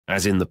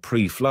As in the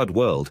pre-flood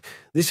world,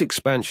 this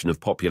expansion of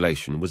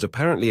population was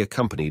apparently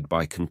accompanied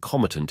by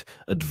concomitant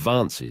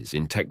advances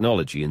in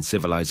technology and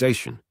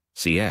civilization,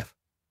 cf.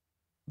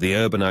 the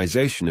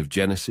urbanization of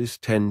Genesis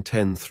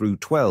 10:10 through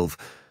 12,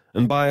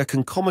 and by a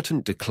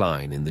concomitant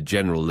decline in the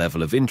general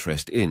level of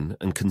interest in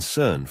and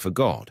concern for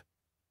God.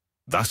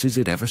 Thus is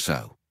it ever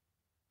so.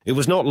 It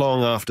was not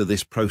long after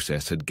this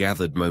process had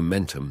gathered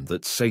momentum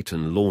that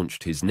Satan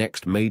launched his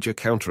next major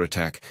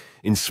counterattack,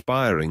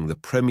 inspiring the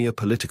premier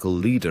political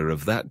leader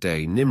of that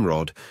day,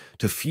 Nimrod,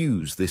 to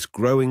fuse this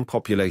growing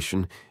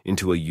population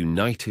into a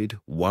united,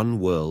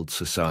 one-world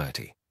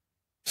society.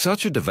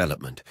 Such a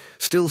development,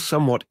 still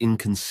somewhat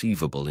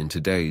inconceivable in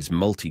today's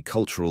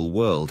multicultural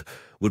world,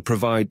 would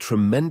provide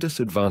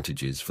tremendous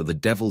advantages for the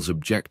devil's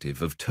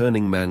objective of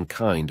turning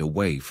mankind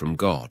away from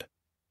God.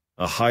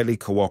 A highly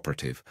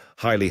cooperative,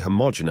 highly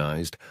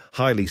homogenized,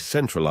 highly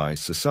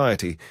centralized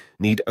society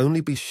need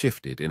only be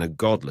shifted in a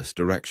godless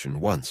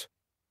direction once.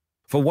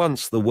 For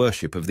once the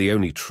worship of the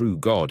only true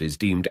God is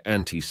deemed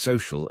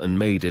anti-social and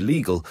made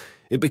illegal,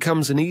 it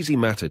becomes an easy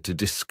matter to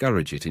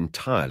discourage it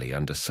entirely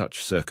under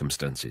such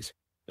circumstances,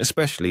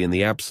 especially in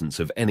the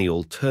absence of any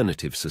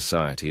alternative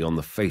society on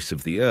the face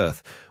of the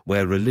earth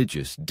where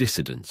religious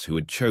dissidents who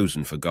had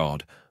chosen for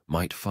God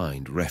might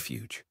find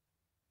refuge.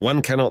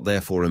 One cannot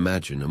therefore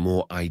imagine a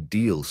more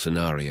ideal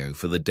scenario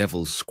for the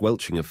devil's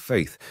squelching of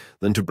faith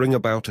than to bring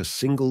about a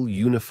single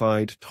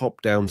unified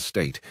top-down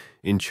state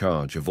in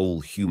charge of all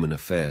human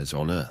affairs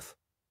on earth.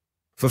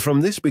 For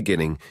from this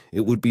beginning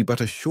it would be but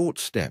a short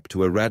step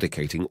to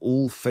eradicating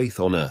all faith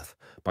on earth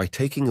by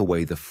taking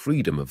away the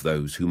freedom of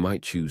those who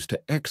might choose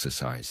to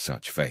exercise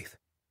such faith.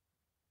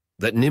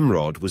 That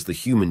Nimrod was the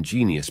human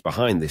genius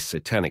behind this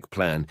satanic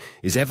plan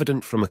is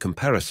evident from a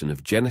comparison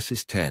of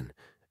Genesis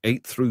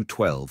 10:8 through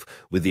 12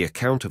 with the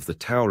account of the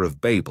Tower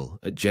of Babel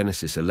at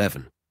Genesis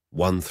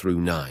 11:1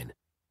 through 9.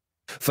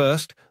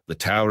 First, the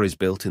tower is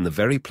built in the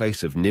very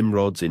place of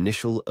Nimrod's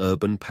initial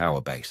urban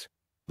power base,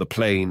 the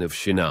plain of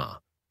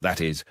Shinar,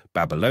 that is,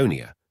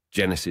 Babylonia,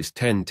 Genesis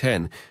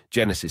 10:10,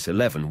 Genesis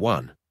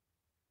 11:1.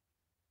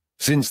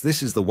 Since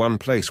this is the one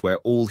place where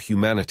all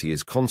humanity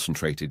is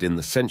concentrated in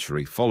the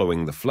century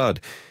following the flood,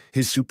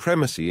 his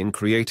supremacy in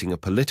creating a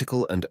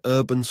political and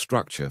urban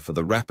structure for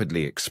the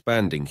rapidly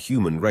expanding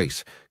human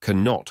race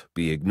cannot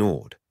be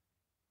ignored.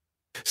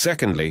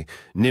 Secondly,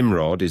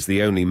 Nimrod is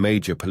the only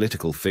major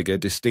political figure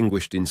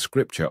distinguished in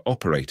Scripture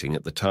operating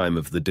at the time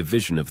of the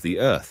division of the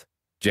earth,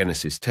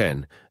 Genesis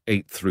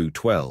 10:8 through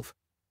 12.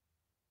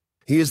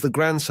 He is the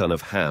grandson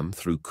of Ham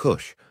through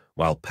Cush,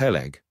 while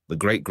Peleg, the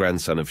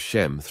great-grandson of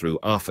Shem through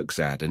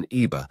Arphaxad and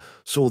Eber,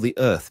 saw the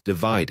earth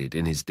divided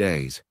in his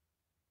days.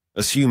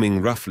 Assuming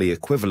roughly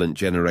equivalent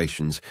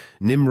generations,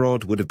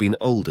 Nimrod would have been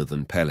older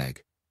than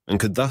Peleg, and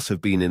could thus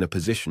have been in a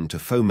position to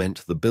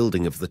foment the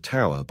building of the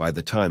tower by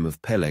the time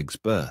of Peleg's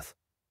birth.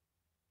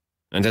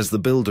 And as the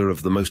builder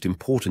of the most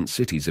important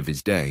cities of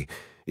his day,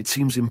 it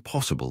seems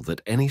impossible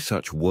that any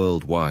such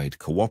worldwide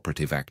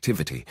cooperative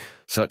activity,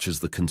 such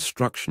as the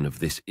construction of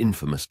this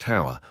infamous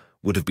tower,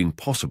 would have been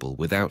possible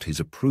without his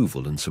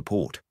approval and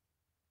support.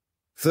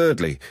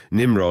 Thirdly,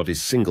 Nimrod is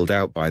singled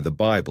out by the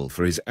Bible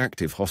for his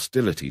active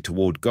hostility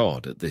toward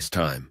God at this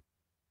time.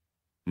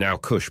 Now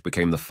Cush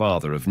became the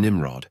father of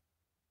Nimrod.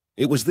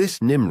 It was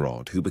this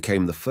Nimrod who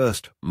became the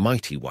first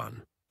mighty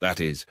one, that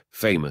is,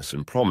 famous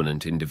and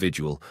prominent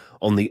individual,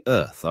 on the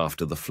earth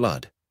after the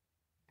flood.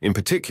 In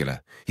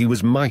particular, he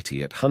was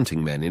mighty at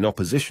hunting men in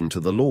opposition to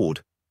the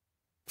Lord.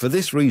 For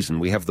this reason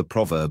we have the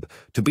proverb,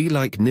 to be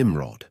like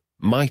Nimrod,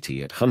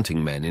 mighty at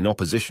hunting men in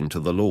opposition to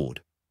the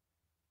Lord.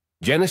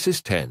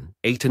 Genesis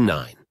 10:8 and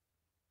 9.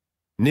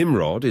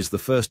 Nimrod is the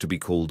first to be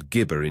called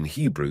Gibber in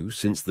Hebrew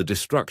since the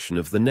destruction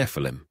of the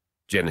Nephilim,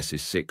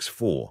 Genesis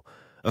 6:4,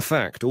 a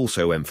fact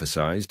also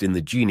emphasized in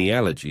the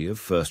genealogy of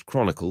 1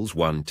 Chronicles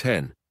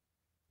 1:10.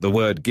 The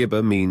word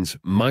Gibber means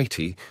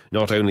mighty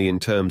not only in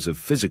terms of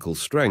physical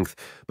strength,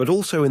 but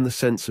also in the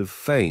sense of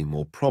fame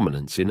or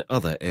prominence in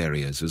other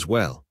areas as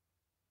well.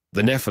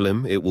 The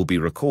Nephilim, it will be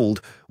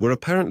recalled, were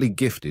apparently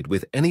gifted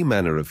with any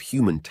manner of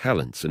human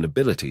talents and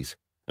abilities,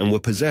 and were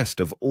possessed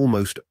of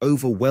almost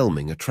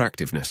overwhelming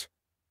attractiveness.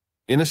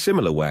 In a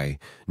similar way,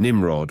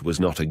 Nimrod was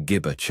not a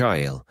Gibber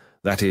Chael,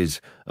 that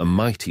is, a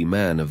mighty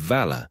man of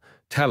valor,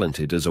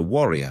 talented as a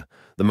warrior,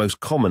 the most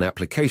common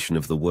application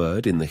of the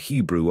word in the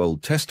Hebrew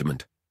Old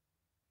Testament.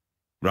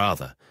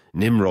 Rather,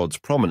 Nimrod's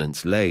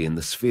prominence lay in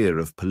the sphere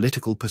of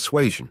political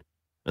persuasion,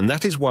 and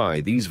that is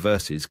why these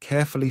verses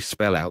carefully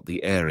spell out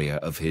the area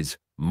of his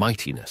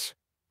mightiness,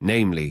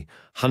 namely,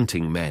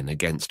 hunting men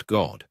against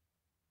God.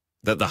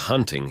 That the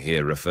hunting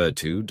here referred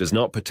to does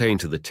not pertain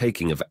to the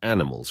taking of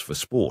animals for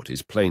sport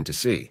is plain to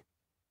see.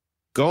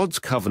 God's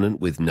covenant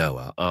with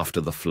Noah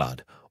after the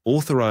flood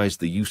authorized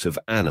the use of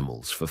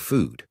animals for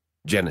food,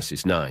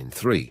 Genesis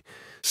 9:3,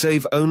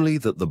 save only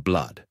that the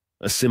blood,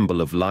 a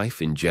symbol of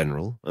life in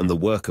general and the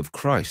work of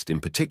Christ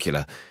in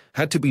particular,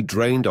 had to be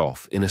drained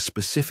off in a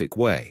specific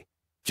way,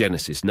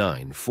 Genesis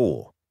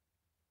 9:4.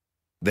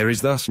 There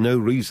is thus no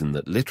reason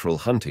that literal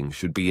hunting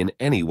should be in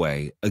any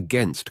way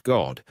against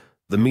God,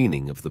 the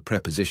meaning of the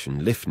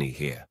preposition lifni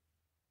here.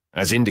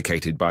 As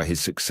indicated by his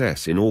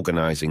success in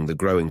organizing the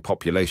growing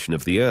population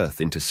of the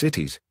earth into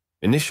cities,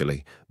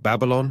 initially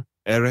Babylon,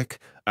 Erech,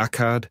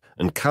 Akkad,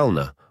 and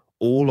Calneh,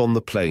 all on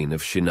the plain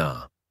of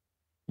Shinar.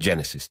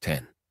 Genesis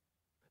 10.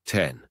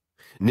 10.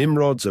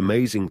 Nimrod's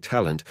amazing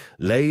talent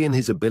lay in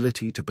his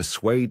ability to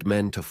persuade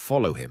men to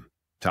follow him,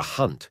 to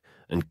hunt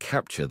and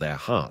capture their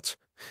hearts,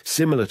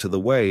 similar to the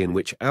way in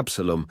which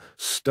Absalom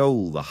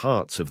stole the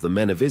hearts of the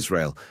men of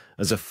Israel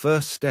as a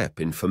first step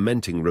in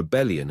fomenting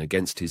rebellion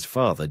against his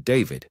father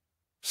David.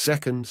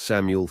 2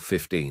 Samuel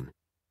 15.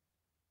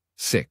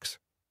 6.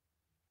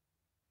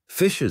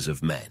 Fishers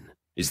of men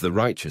is the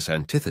righteous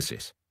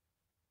antithesis.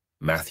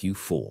 Matthew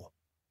 4.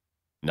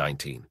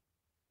 19.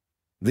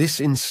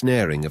 This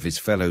ensnaring of his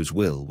fellow's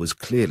will was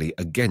clearly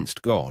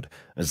against God,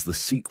 as the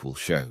sequel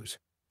shows.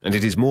 And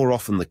it is more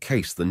often the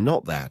case than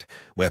not that,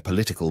 where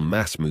political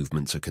mass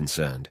movements are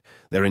concerned,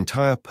 their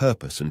entire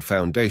purpose and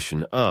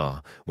foundation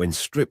are, when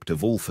stripped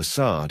of all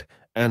facade,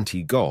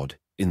 anti-God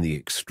in the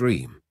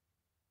extreme.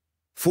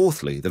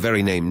 Fourthly, the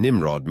very name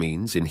Nimrod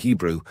means, in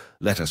Hebrew,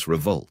 let us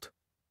revolt.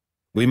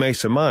 We may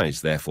surmise,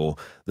 therefore,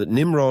 that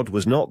Nimrod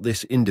was not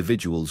this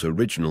individual's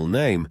original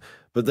name,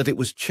 but that it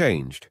was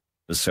changed,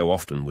 as so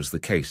often was the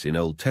case in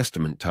Old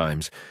Testament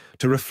times,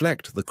 to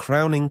reflect the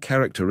crowning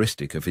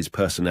characteristic of his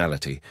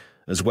personality,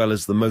 as well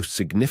as the most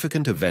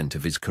significant event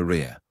of his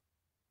career.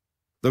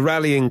 The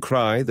rallying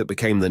cry that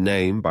became the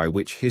name by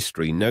which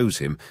history knows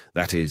him,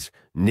 that is,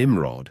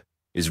 Nimrod,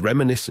 is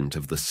reminiscent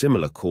of the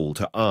similar call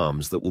to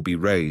arms that will be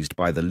raised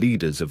by the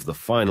leaders of the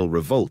final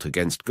revolt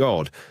against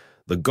God,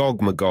 the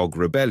Gog-Magog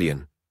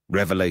rebellion,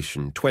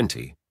 Revelation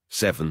 20,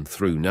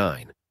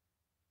 7-9.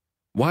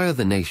 Why are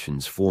the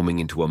nations forming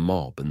into a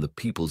mob and the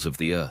peoples of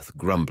the earth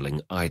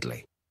grumbling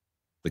idly?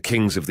 The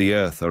kings of the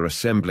earth are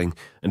assembling,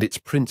 and its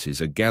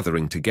princes are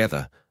gathering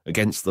together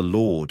against the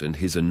Lord and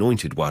his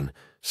anointed one,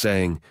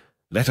 saying,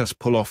 let us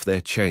pull off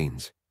their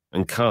chains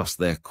and cast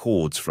their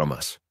cords from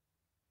us.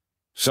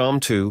 Psalm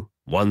 2,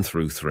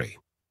 1-3.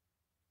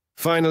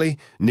 Finally,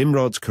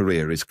 Nimrod's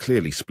career is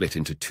clearly split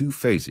into two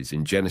phases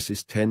in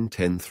Genesis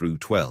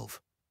 10:10-12.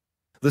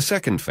 The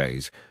second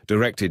phase,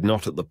 directed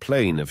not at the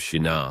plain of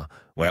Shinar,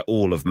 where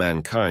all of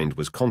mankind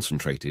was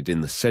concentrated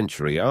in the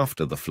century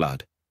after the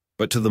flood,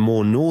 but to the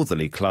more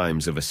northerly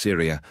climes of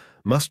Assyria,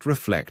 must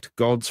reflect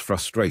God's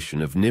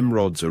frustration of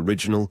Nimrod's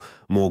original,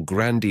 more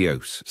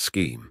grandiose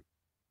scheme.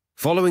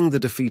 Following the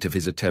defeat of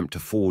his attempt to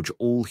forge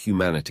all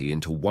humanity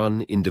into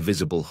one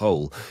indivisible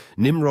whole,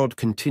 Nimrod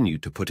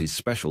continued to put his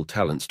special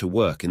talents to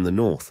work in the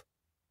north.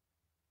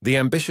 The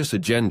ambitious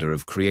agenda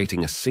of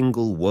creating a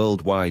single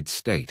worldwide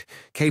state,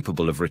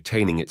 capable of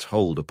retaining its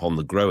hold upon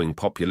the growing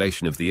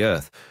population of the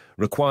earth,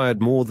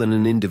 required more than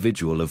an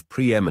individual of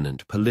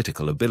preeminent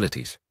political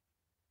abilities.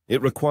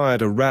 It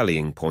required a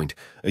rallying point,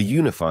 a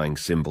unifying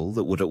symbol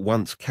that would at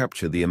once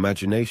capture the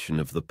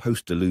imagination of the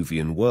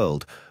post-Diluvian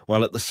world,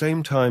 while at the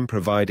same time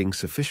providing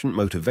sufficient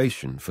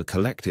motivation for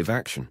collective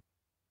action.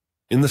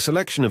 In the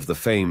selection of the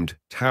famed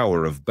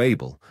Tower of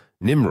Babel,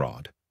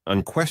 Nimrod,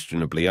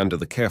 unquestionably under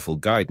the careful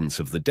guidance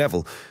of the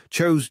devil,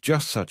 chose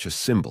just such a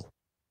symbol.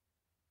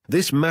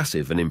 This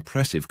massive and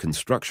impressive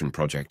construction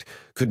project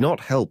could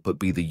not help but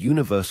be the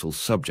universal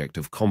subject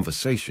of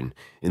conversation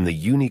in the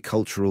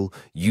unicultural,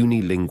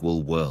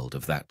 unilingual world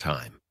of that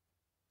time.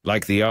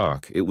 Like the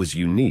Ark, it was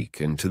unique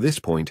and, to this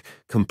point,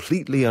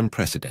 completely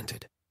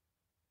unprecedented.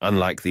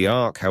 Unlike the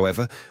Ark,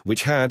 however,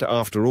 which had,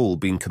 after all,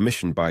 been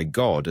commissioned by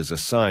God as a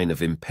sign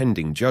of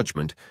impending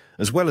judgment,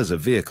 as well as a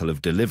vehicle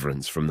of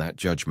deliverance from that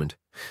judgment,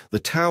 the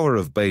Tower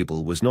of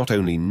Babel was not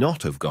only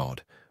not of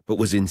God, but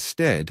was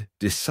instead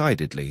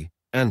decidedly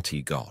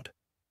anti-God.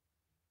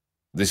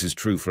 This is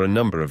true for a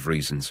number of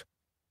reasons.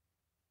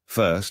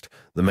 First,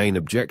 the main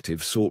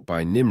objective sought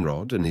by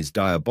Nimrod and his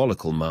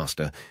diabolical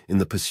master in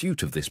the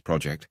pursuit of this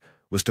project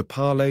was to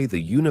parlay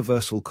the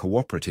universal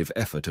cooperative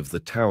effort of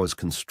the tower's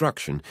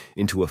construction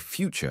into a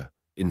future,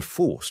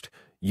 enforced,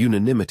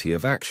 unanimity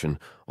of action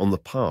on the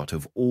part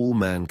of all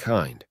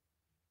mankind.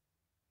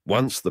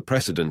 Once the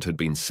precedent had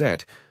been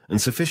set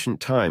and sufficient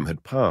time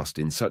had passed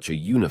in such a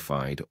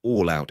unified,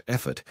 all-out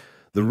effort,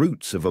 the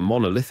roots of a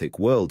monolithic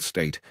world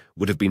state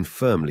would have been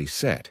firmly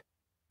set.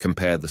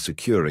 Compare the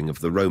securing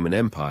of the Roman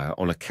Empire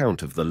on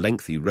account of the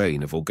lengthy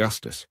reign of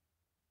Augustus.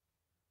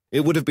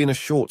 It would have been a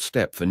short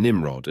step for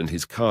Nimrod and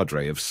his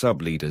cadre of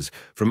sub-leaders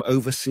from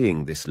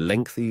overseeing this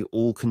lengthy,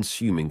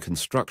 all-consuming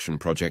construction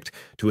project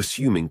to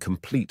assuming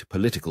complete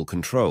political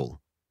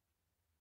control.